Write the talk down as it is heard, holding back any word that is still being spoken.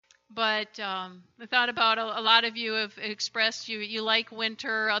But I thought about a lot of you have expressed you like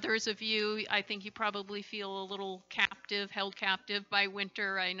winter. Others of you, I think you probably feel a little captive, held captive by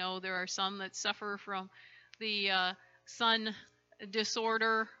winter. I know there are some that suffer from the sun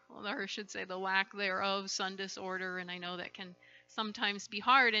disorder, or I should say the lack thereof, sun disorder. And I know that can sometimes be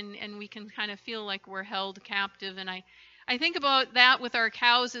hard, and we can kind of feel like we're held captive. And I think about that with our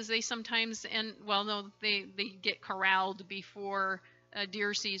cows as they sometimes, and well, no, they get corralled before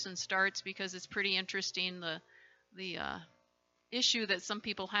deer season starts, because it's pretty interesting the issue that some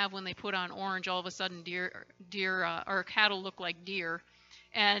people have when they put on orange. All of a sudden, deer or cattle look like deer,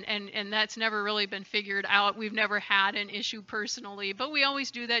 and that's never really been figured out. We've never had an issue personally, but we always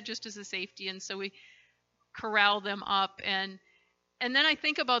do that just as a safety, and so we corral them up. And then I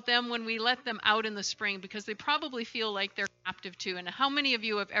think about them when we let them out in the spring, because they probably feel like they're captive too. And how many of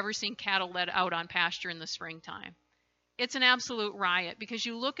you have ever seen cattle let out on pasture in the springtime? It's an absolute riot, because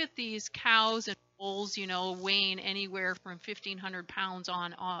you look at these cows and bulls, weighing anywhere from 1,500 pounds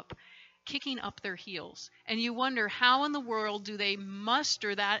on up, kicking up their heels. And you wonder, how in the world do they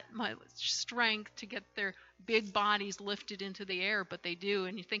muster that much strength to get their big bodies lifted into the air? But they do.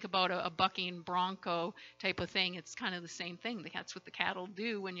 And you think about a bucking bronco type of thing, it's kind of the same thing. That's what the cattle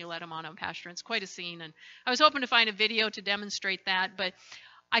do when you let them on a pasture. It's quite a scene. And I was hoping to find a video to demonstrate that. But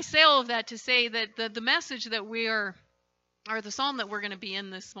I say all of that to say that the message that we are, or the psalm that we're going to be in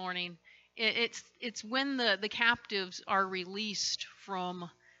this morning, it's when the captives are released from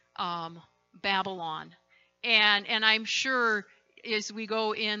Babylon. And I'm sure as we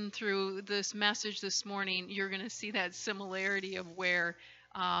go in through this message this morning, you're going to see that similarity of where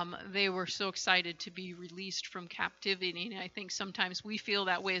they were so excited to be released from captivity. And I think sometimes we feel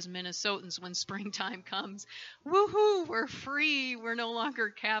that way as Minnesotans when springtime comes. Woohoo, we're free. We're no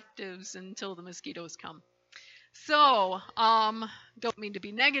longer captives until the mosquitoes come. So, don't mean to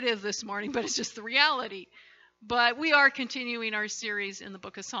be negative this morning, but it's just the reality. But we are continuing our series in the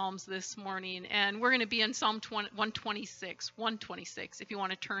book of Psalms this morning, and we're going to be in Psalm 126, if you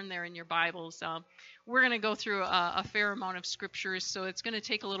want to turn there in your Bibles. We're going to go through a fair amount of scriptures, so it's going to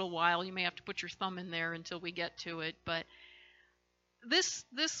take a little while. You may have to put your thumb in there until we get to it. But this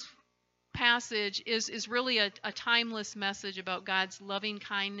passage is really a timeless message about God's loving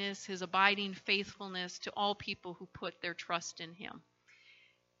kindness, his abiding faithfulness to all people who put their trust in him.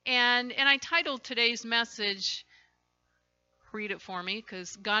 And I titled today's message, read it for me,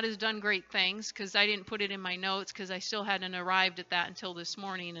 because God has done great things, because I didn't put it in my notes, because I still hadn't arrived at that until this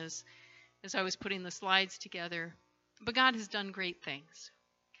morning as I was putting the slides together. But God has done great things.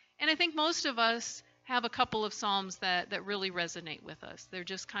 And I think most of us have a couple of psalms that really resonate with us. They're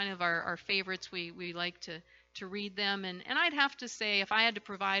just kind of our favorites. We like to read them. And I'd have to say, if I had to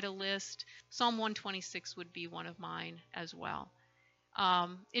provide a list, Psalm 126 would be one of mine as well.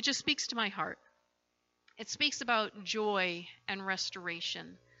 It just speaks to my heart. It speaks about joy and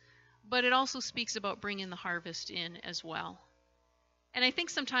restoration, but it also speaks about bringing the harvest in as well. And I think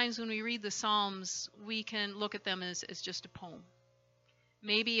sometimes when we read the Psalms, we can look at them as just a poem.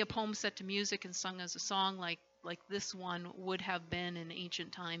 Maybe a poem set to music and sung as a song like this one would have been in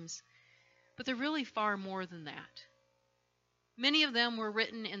ancient times. But they're really far more than that. Many of them were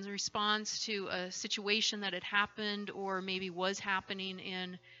written in response to a situation that had happened or maybe was happening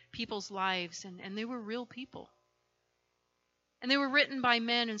in people's lives, and they were real people. And they were written by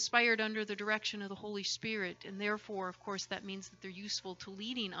men inspired under the direction of the Holy Spirit, and therefore, of course, that means that they're useful to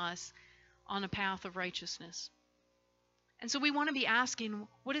leading us on a path of righteousness. And so we want to be asking,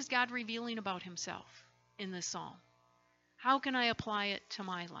 what is God revealing about himself in this psalm? How can I apply it to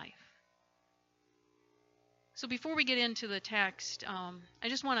my life? So before we get into the text, I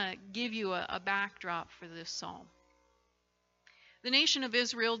just want to give you a backdrop for this psalm. The nation of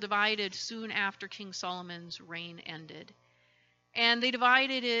Israel divided soon after King Solomon's reign ended. And they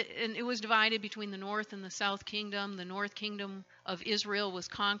divided it, and it was divided between the north and the south kingdom. The north kingdom of Israel was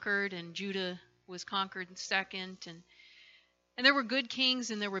conquered, and Judah was conquered second. And there were good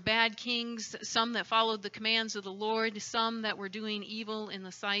kings and there were bad kings, some that followed the commands of the Lord, some that were doing evil in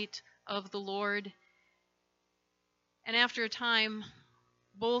the sight of the Lord. And after a time,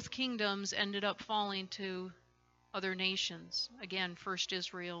 both kingdoms ended up falling to other nations. Again, first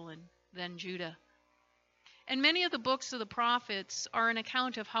Israel and then Judah. And many of the books of the prophets are an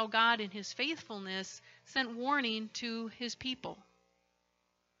account of how God in his faithfulness sent warning to his people.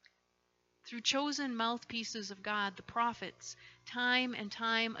 Through chosen mouthpieces of God, the prophets, time and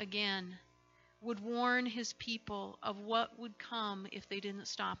time again, would warn his people of what would come if they didn't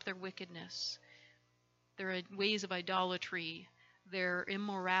stop their wickedness, their ways of idolatry, their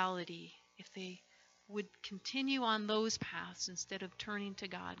immorality, if they would continue on those paths instead of turning to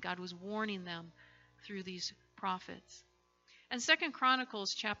God. God was warning them through these prophets. And 2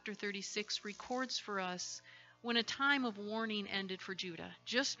 Chronicles chapter 36 records for us when a time of warning ended for Judah,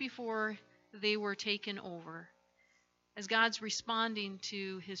 just before they were taken over, as God's responding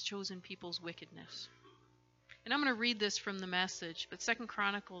to his chosen people's wickedness. And I'm going to read this from the Message, but 2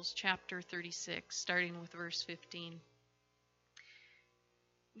 Chronicles chapter 36, starting with verse 15.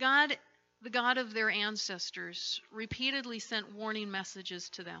 God, the God of their ancestors, repeatedly sent warning messages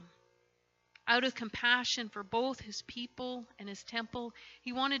to them. Out of compassion for both his people and his temple,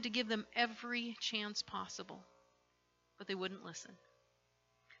 he wanted to give them every chance possible, but they wouldn't listen.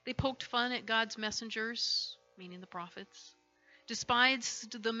 They poked fun at God's messengers, meaning the prophets,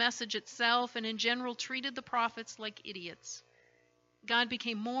 despised the message itself, and in general treated the prophets like idiots. God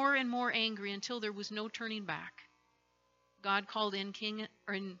became more and more angry until there was no turning back. God called in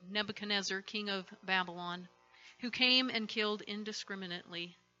Nebuchadnezzar, king of Babylon, who came and killed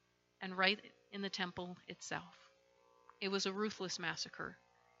indiscriminately and right in the temple itself. It was a ruthless massacre.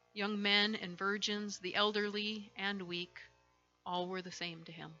 Young men and virgins, the elderly and weak, all were the same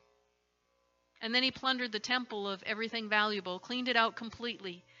to him. And then he plundered the temple of everything valuable, cleaned it out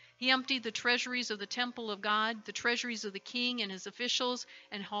completely. He emptied the treasuries of the temple of God, the treasuries of the king and his officials,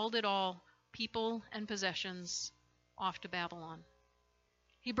 and hauled it all, people and possessions, off to Babylon.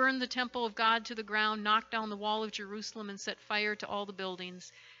 He burned the temple of God to the ground, knocked down the wall of Jerusalem, and set fire to all the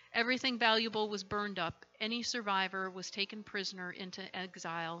buildings. Everything valuable was burned up. Any survivor was taken prisoner into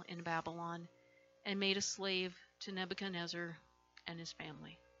exile in Babylon and made a slave to Nebuchadnezzar and his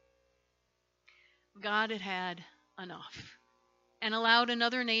family. God had had enough and allowed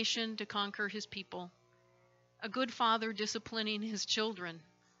another nation to conquer his people, a good father disciplining his children,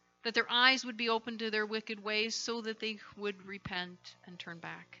 that their eyes would be open to their wicked ways so that they would repent and turn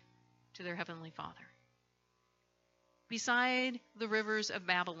back to their heavenly Father. Beside the rivers of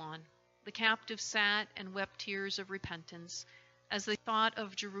Babylon, the captives sat and wept tears of repentance as they thought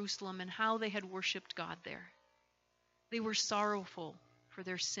of Jerusalem and how they had worshipped God there. They were sorrowful for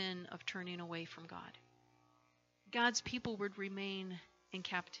their sin of turning away from God. God's people would remain in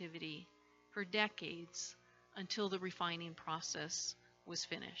captivity for decades until the refining process was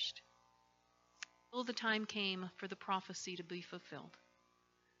finished. Until the time came for the prophecy to be fulfilled.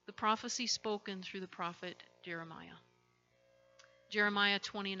 The prophecy spoken through the prophet Jeremiah. Jeremiah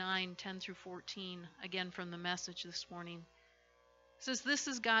 29, 10 through 14, again from the Message this morning, says this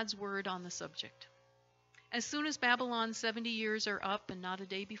is God's word on the subject. As soon as Babylon's 70 years are up and not a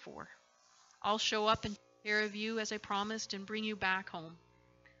day before, I'll show up and take care of you as I promised and bring you back home.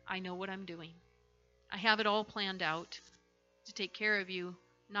 I know what I'm doing. I have it all planned out to take care of you,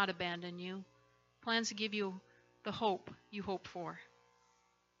 not abandon you. Plans to give you the hope you hope for,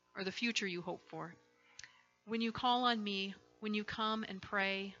 or the future you hope for. When you call on me, when you come and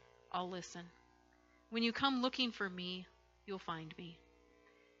pray, I'll listen. When you come looking for me, you'll find me.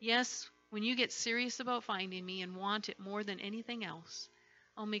 Yes, when you get serious about finding me and want it more than anything else,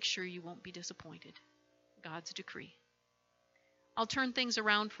 I'll make sure you won't be disappointed. God's decree. I'll turn things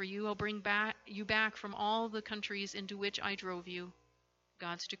around for you. I'll bring you back from all the countries into which I drove you.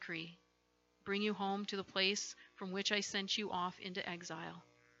 God's decree. Bring you home to the place from which I sent you off into exile.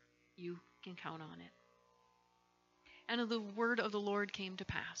 You can count on it. And the word of the Lord came to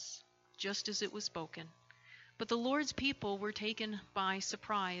pass, just as it was spoken. But the Lord's people were taken by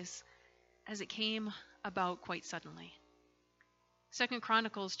surprise, as it came about quite suddenly. 2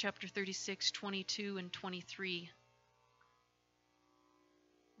 Chronicles chapter 36, 22 and 23.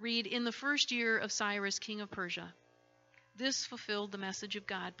 Read, in the first year of Cyrus, king of Persia. This fulfilled the message of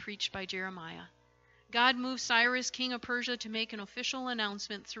God preached by Jeremiah. God moved Cyrus, king of Persia, to make an official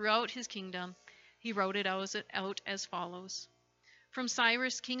announcement throughout his kingdom. He wrote it out as follows. From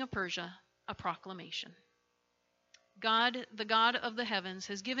Cyrus, king of Persia, a proclamation. God, the God of the heavens,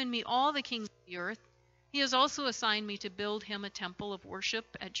 has given me all the kings of the earth. He has also assigned me to build him a temple of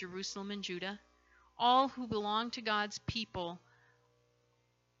worship at Jerusalem and Judah. All who belong to God's people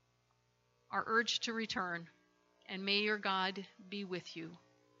are urged to return, and may your God be with you.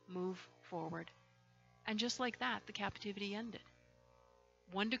 Move forward. And just like that, the captivity ended.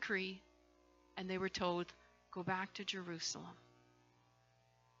 One decree, and they were told, go back to Jerusalem.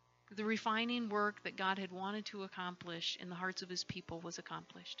 The refining work that God had wanted to accomplish in the hearts of his people was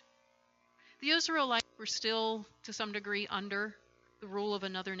accomplished. The Israelites were still, to some degree, under the rule of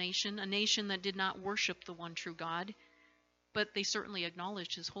another nation, a nation that did not worship the one true God, but they certainly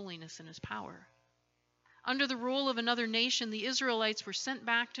acknowledged his holiness and his power. Under the rule of another nation, the Israelites were sent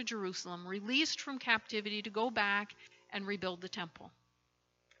back to Jerusalem, released from captivity to go back and rebuild the temple.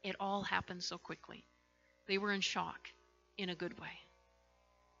 It all happened so quickly. They were in shock in a good way.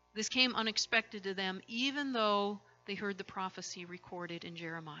 This came unexpected to them, even though they heard the prophecy recorded in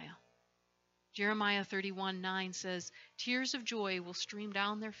Jeremiah. Jeremiah 31:9 says, "Tears of joy will stream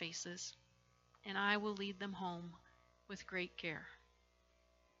down their faces, and I will lead them home with great care."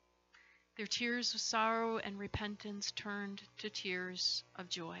 Their tears of sorrow and repentance turned to tears of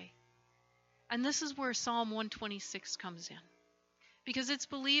joy. And this is where Psalm 126 comes in, because it's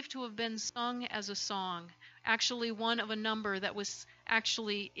believed to have been sung as a song, actually one of a number that was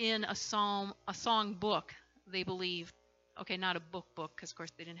actually in a song book, they believe. Okay, not a book, because of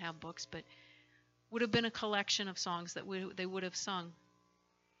course they didn't have books, but would have been a collection of songs that they would have sung.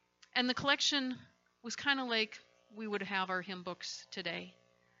 And the collection was kind of like we would have our hymn books today.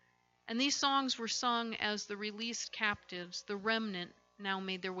 And these songs were sung as the released captives, the remnant, now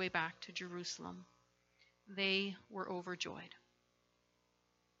made their way back to Jerusalem. They were overjoyed.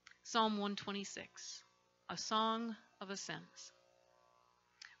 Psalm 126, a song of ascents.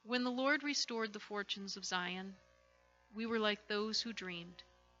 When the Lord restored the fortunes of Zion, we were like those who dreamed.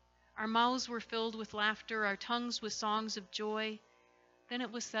 Our mouths were filled with laughter, our tongues with songs of joy. Then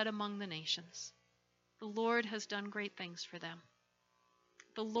it was said among the nations, "The Lord has done great things for them."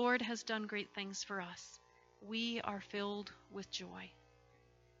 The Lord has done great things for us. We are filled with joy.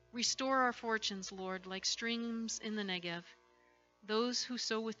 Restore our fortunes, Lord, like streams in the Negev. Those who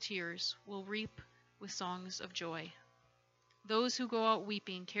sow with tears will reap with songs of joy. Those who go out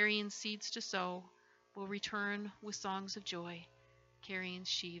weeping, carrying seeds to sow, will return with songs of joy, carrying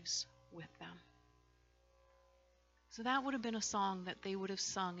sheaves with them. So that would have been a song that they would have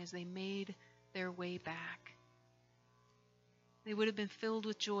sung as they made their way back. They would have been filled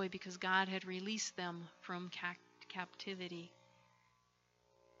with joy because God had released them from captivity.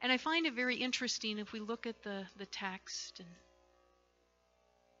 And I find it very interesting if we look at the text,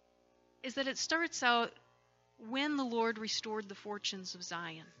 is that it starts out when the Lord restored the fortunes of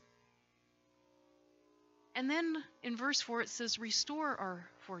Zion. And then in verse 4 it says, "Restore our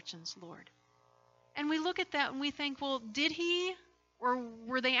fortunes, Lord." And we look at that and we think, well, did he, or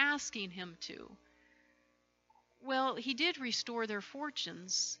were they asking him to? Well, he did restore their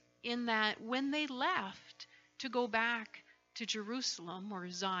fortunes in that when they left to go back to Jerusalem or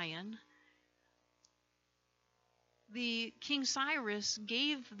Zion, the King Cyrus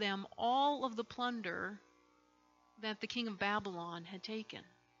gave them all of the plunder that the king of Babylon had taken.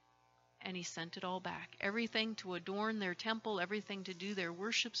 And he sent it all back. Everything to adorn their temple, everything to do their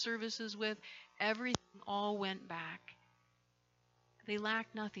worship services with, everything all went back. They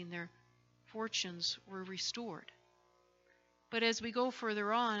lacked nothing. Their fortunes were restored. But as we go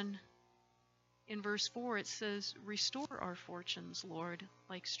further on, in verse 4, it says, "Restore our fortunes, Lord,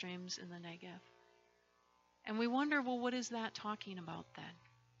 like streams in the Negev." And we wonder, well, what is that talking about then?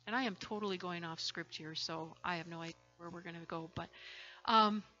 And I am totally going off script here, so I have no idea where we're going to go. But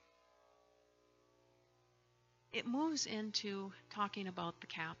it moves into talking about the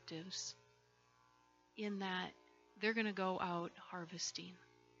captives in that they're going to go out harvesting.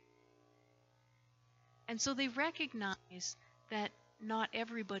 And so they recognize that not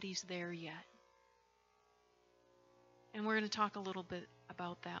everybody's there yet. And we're going to talk a little bit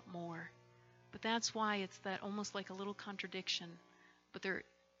about that more. But that's why it's that almost like a little contradiction. But they're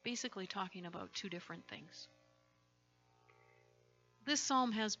basically talking about two different things. This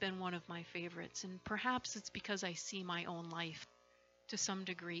psalm has been one of my favorites, and perhaps it's because I see my own life to some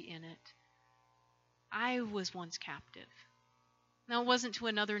degree in it. I was once captive. Now, it wasn't to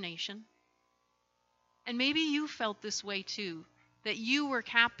another nation. And maybe you felt this way too, that you were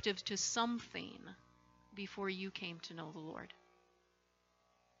captive to something before you came to know the Lord.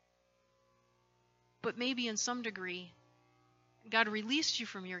 But maybe in some degree, God released you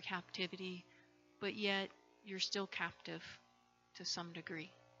from your captivity, but yet you're still captive to some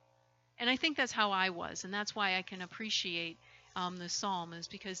degree. And I think that's how I was, and that's why I can appreciate this psalm, is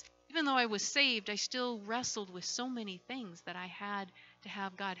because even though I was saved, I still wrestled with so many things that I had to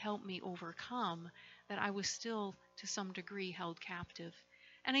have God help me overcome, that I was still to some degree held captive.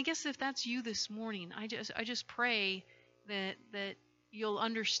 And I guess if that's you this morning, I just pray that you'll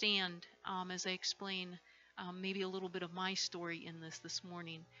understand as I explain maybe a little bit of my story in this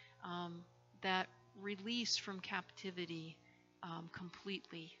morning, that release from captivity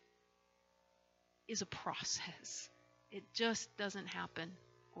completely is a process. It just doesn't happen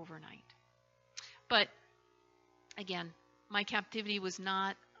overnight. But again, my captivity was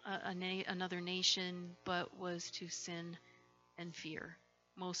not another nation, but was to sin and fear,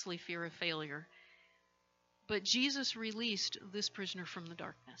 mostly fear of failure. But Jesus released this prisoner from the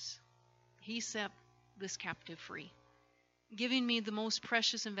darkness. He set this captive free, giving me the most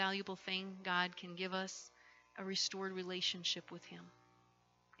precious and valuable thing God can give us, a restored relationship with him.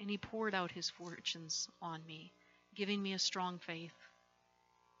 And he poured out his fortunes on me, giving me a strong faith,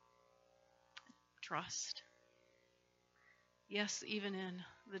 trust. Yes, even in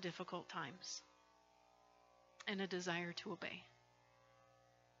the difficult times, and a desire to obey.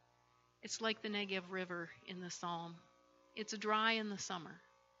 It's like the Negev River in the Psalm. It's dry in the summer.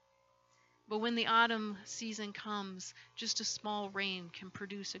 But when the autumn season comes, just a small rain can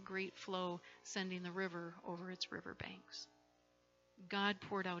produce a great flow, sending the river over its riverbanks. God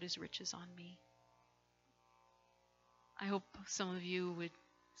poured out his riches on me. I hope some of you would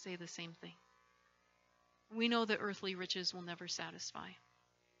say the same thing. We know that earthly riches will never satisfy.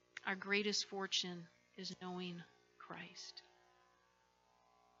 Our greatest fortune is knowing Christ.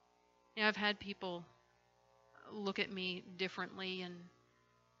 Yeah, I've had people look at me differently,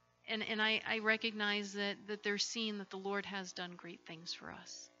 and I recognize that they're seeing that the Lord has done great things for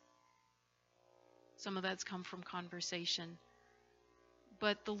us. Some of that's come from conversation.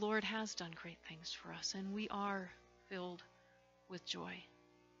 But the Lord has done great things for us, and we are filled with joy.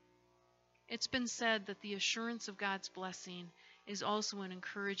 It's been said that the assurance of God's blessing is also an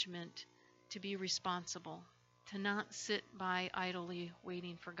encouragement to be responsible, to not sit by idly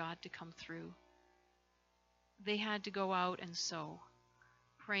waiting for God to come through. They had to go out and sow,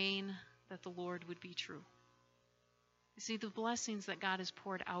 praying that the Lord would be true. You see, the blessings that God has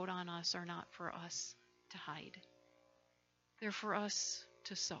poured out on us are not for us to hide. They're for us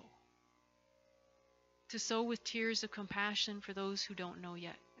to sow. To sow with tears of compassion for those who don't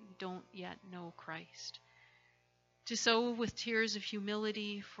yet know Christ. To sow with tears of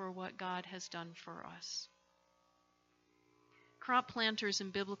humility for what God has done for us. Crop planters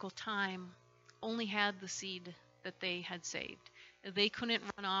in biblical time only had the seed that they had saved. They couldn't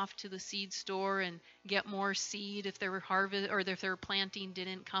run off to the seed store and get more seed if their harvest or if their planting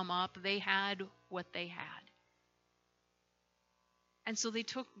didn't come up. They had what they had. And so they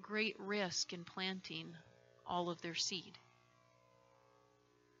took great risk in planting all of their seed.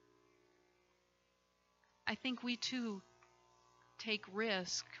 I think we too take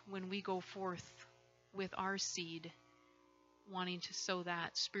risk when we go forth with our seed, wanting to sow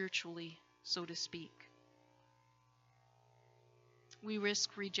that spiritually, so to speak. We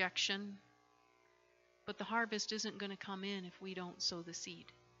risk rejection, but the harvest isn't going to come in if we don't sow the seed.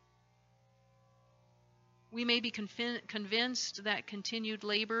 We may be convinced that continued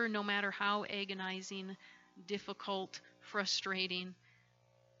labor, no matter how agonizing, difficult, frustrating,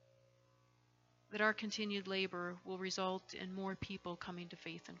 that our continued labor will result in more people coming to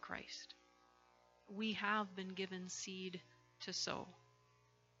faith in Christ. We have been given seed to sow.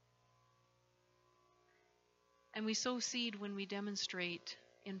 And we sow seed when we demonstrate,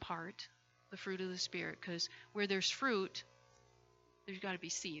 in part, the fruit of the Spirit, because where there's fruit, there's got to be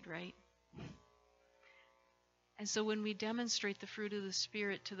seed, right? And so when we demonstrate the fruit of the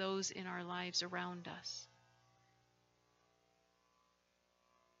Spirit to those in our lives around us,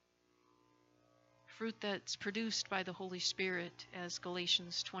 fruit that's produced by the Holy Spirit, as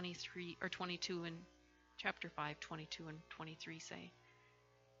Galatians 22 and chapter 5, 22 and 23 say.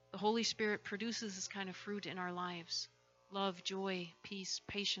 The Holy Spirit produces this kind of fruit in our lives. Love, joy, peace,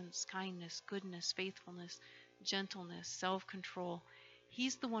 patience, kindness, goodness, faithfulness, gentleness, self-control.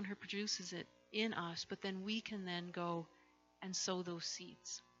 He's the one who produces it in us, but then we can then go and sow those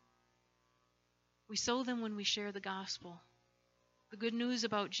seeds. We sow them when we share the gospel. The good news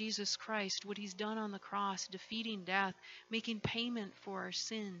about Jesus Christ, what he's done on the cross, defeating death, making payment for our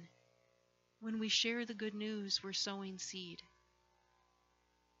sin. When we share the good news, we're sowing seed.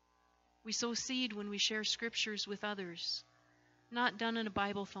 We sow seed when we share scriptures with others, not done in a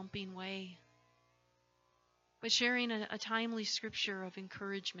Bible-thumping way, but sharing a timely scripture of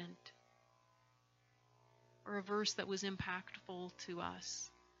encouragement or a verse that was impactful to us.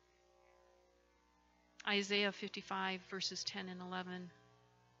 Isaiah 55 verses 10 and 11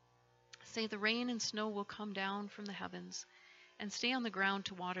 say, "The rain and snow will come down from the heavens and stay on the ground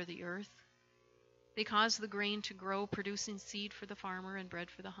to water the earth. They cause the grain to grow, producing seed for the farmer and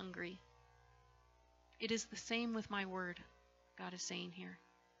bread for the hungry." It is the same with my word, God is saying here.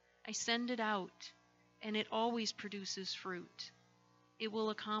 I send it out, and it always produces fruit. It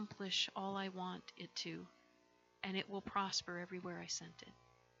will accomplish all I want it to, and it will prosper everywhere I sent it.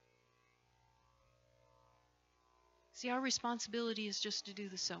 See, our responsibility is just to do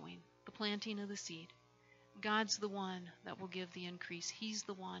the sowing, the planting of the seed. God's the one that will give the increase. He's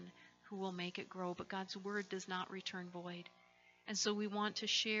the one who will make it grow, but God's word does not return void. And so we want to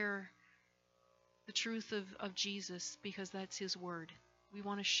share the truth of Jesus because that's his word. We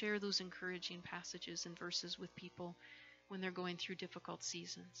want to share those encouraging passages and verses with people when they're going through difficult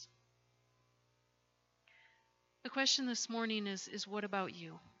seasons. question this morning is what about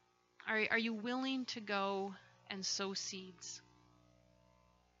you? Are you willing to go and sow seeds?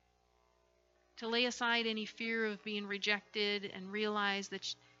 To lay aside any fear of being rejected and realize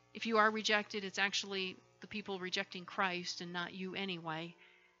that if you are rejected, it's actually the people rejecting Christ and not you anyway.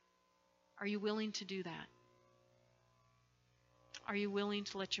 Are you willing to do that? Are you willing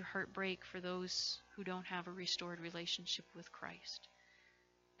to let your heart break for those who don't have a restored relationship with Christ?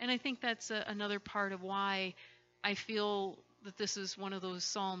 And I think that's another part of why I feel that this is one of those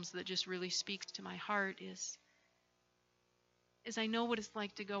Psalms that just really speaks to my heart is I know what it's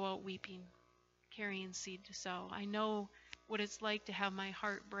like to go out weeping, carrying seed to sow. I know what it's like to have my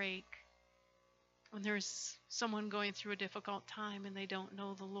heart break when there's someone going through a difficult time and they don't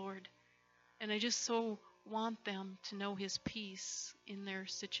know the Lord. And I just so want them to know His peace in their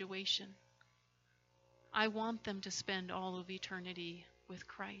situation. I want them to spend all of eternity with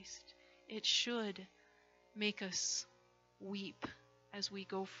Christ. It should make us weep as we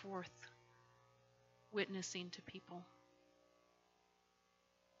go forth witnessing to people.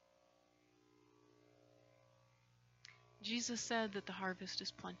 Jesus said that the harvest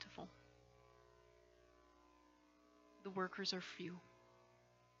is plentiful. The workers are few.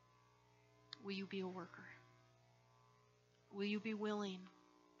 Will you be a worker? Will you be willing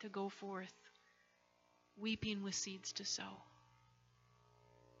to go forth weeping with seeds to sow?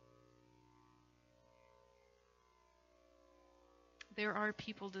 There are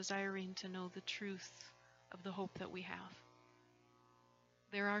people desiring to know the truth of the hope that we have.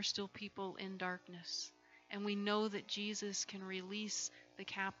 There are still people in darkness, and we know that Jesus can release the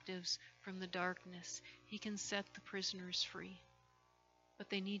captives from the darkness. He can set the prisoners free, but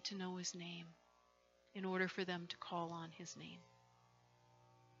they need to know His name in order for them to call on His name.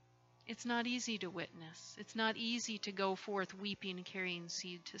 It's not easy to witness. It's not easy to go forth weeping and carrying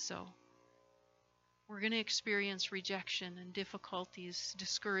seed to sow. We're going to experience rejection and difficulties,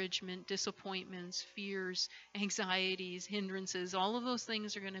 discouragement, disappointments, fears, anxieties, hindrances. All of those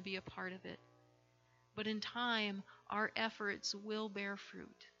things are going to be a part of it. But in time, our efforts will bear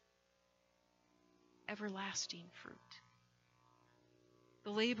fruit, everlasting fruit.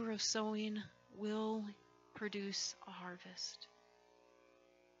 The labor of sowing will produce a harvest.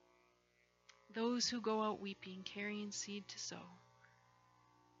 Those who go out weeping, carrying seed to sow,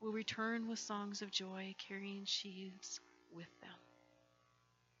 will return with songs of joy, carrying sheaves with them.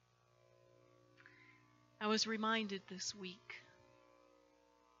 I was reminded this week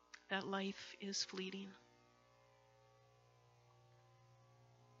that life is fleeting.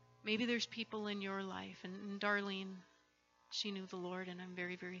 Maybe there's people in your life, and Darlene, she knew the Lord, and I'm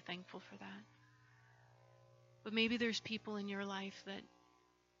very, very thankful for that. But maybe there's people in your life that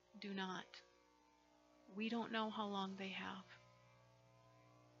do not. We don't know how long they have.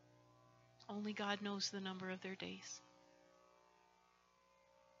 Only God knows the number of their days.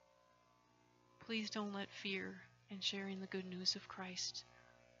 Please don't let fear in sharing the good news of Christ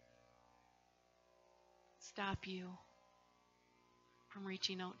stop you from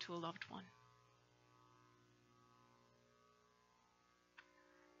reaching out to a loved one.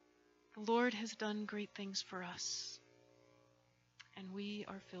 The Lord has done great things for us, and we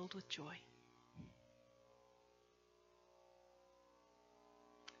are filled with joy.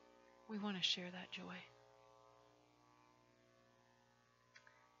 We want to share that joy.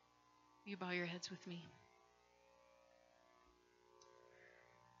 Will you bow your heads with me?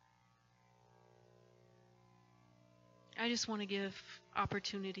 I just want to give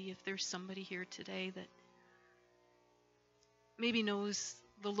opportunity if there's somebody here today that maybe knows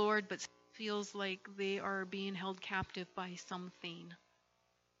the Lord but feels like they are being held captive by something.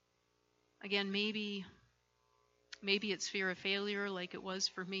 Again, maybe it's fear of failure like it was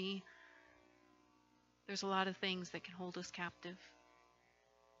for me. There's a lot of things that can hold us captive.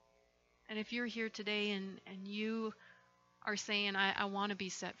 And if you're here today and you are saying, I want to be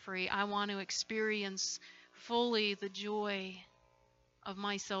set free, I want to experience fully the joy of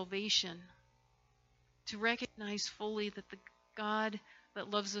my salvation, to recognize fully that the God that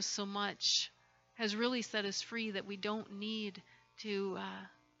loves us so much has really set us free, that we don't need to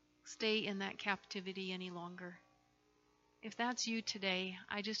stay in that captivity any longer. If that's you today,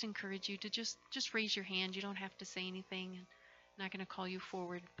 I just encourage you to just raise your hand. You don't have to say anything. I'm not going to call you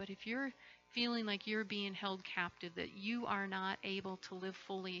forward. But if you're feeling like you're being held captive, that you are not able to live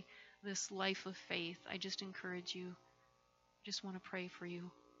fully this life of faith, I just encourage you. I just want to pray for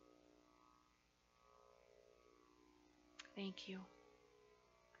you. Thank you.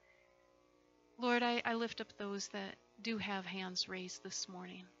 Lord, I lift up those that do have hands raised this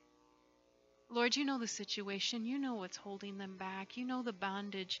morning. Lord, you know the situation. You know what's holding them back. You know the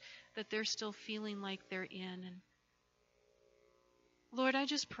bondage that they're still feeling like they're in. And Lord, I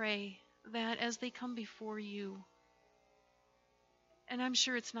just pray that as they come before you, and I'm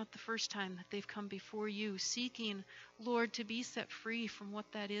sure it's not the first time that they've come before you seeking, Lord, to be set free from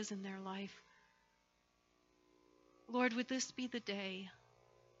what that is in their life. Lord, would this be the day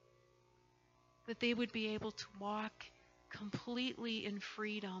that they would be able to walk completely in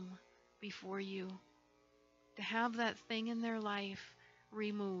freedom before you, to have that thing in their life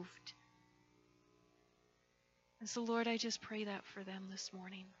removed. And so, Lord, I just pray that for them this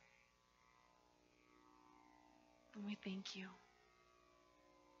morning. And we thank you.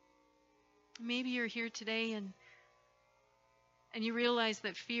 Maybe you're here today and you realize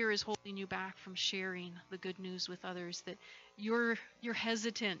that fear is holding you back from sharing the good news with others, that you're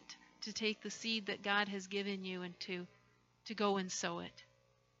hesitant to take the seed that God has given you and to go and sow it.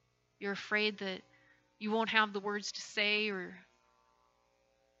 You're afraid that you won't have the words to say, or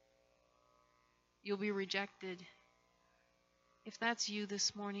you'll be rejected. If that's you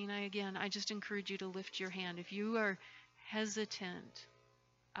this morning, I just encourage you to lift your hand. If you are hesitant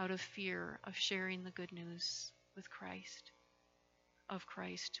out of fear of sharing the good news with Christ,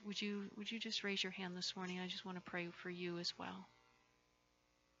 would you just raise your hand this morning? I just want to pray for you as well.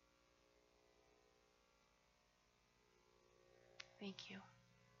 Thank you.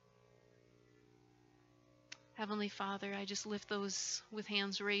 Heavenly Father, I just lift those with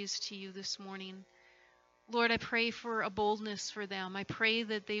hands raised to you this morning. Lord, I pray for a boldness for them. I pray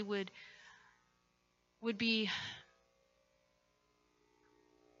that they would be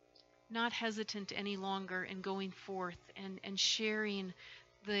not hesitant any longer in going forth and sharing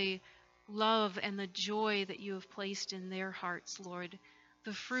the love and the joy that you have placed in their hearts, Lord.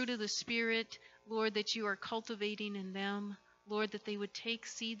 The fruit of the Spirit, Lord, that you are cultivating in them. Lord, that they would take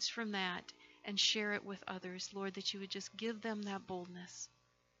seeds from that and share it with others. Lord, that you would just give them that boldness.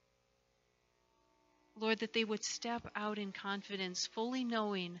 Lord, that they would step out in confidence, fully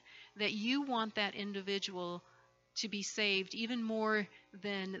knowing that you want that individual to be saved even more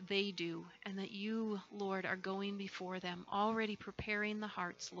than they do, and that you, Lord, are going before them, already preparing the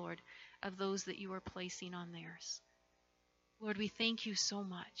hearts, Lord, of those that you are placing on theirs. Lord, we thank you so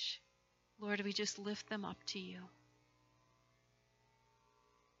much. Lord, we just lift them up to you.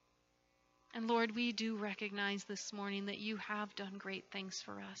 And Lord, we do recognize this morning that you have done great things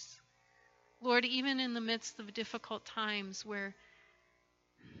for us. Lord, even in the midst of difficult times where,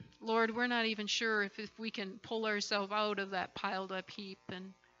 Lord, we're not even sure if we can pull ourselves out of that piled up heap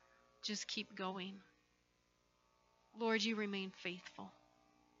and just keep going. Lord, you remain faithful.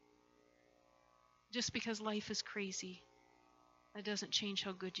 Just because life is crazy, that doesn't change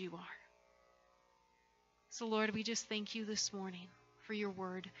how good you are. So Lord, we just thank you this morning for your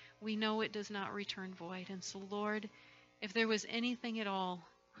word. We know it does not return void. And so Lord, if there was anything else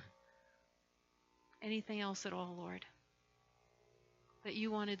at all, Lord, that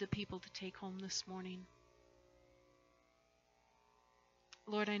you wanted the people to take home this morning,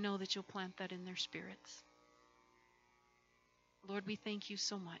 Lord, I know that you'll plant that in their spirits. Lord, we thank you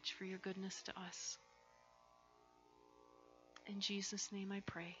so much for your goodness to us. In Jesus' name I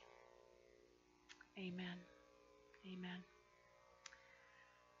pray. Amen. Amen.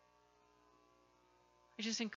 I just encourage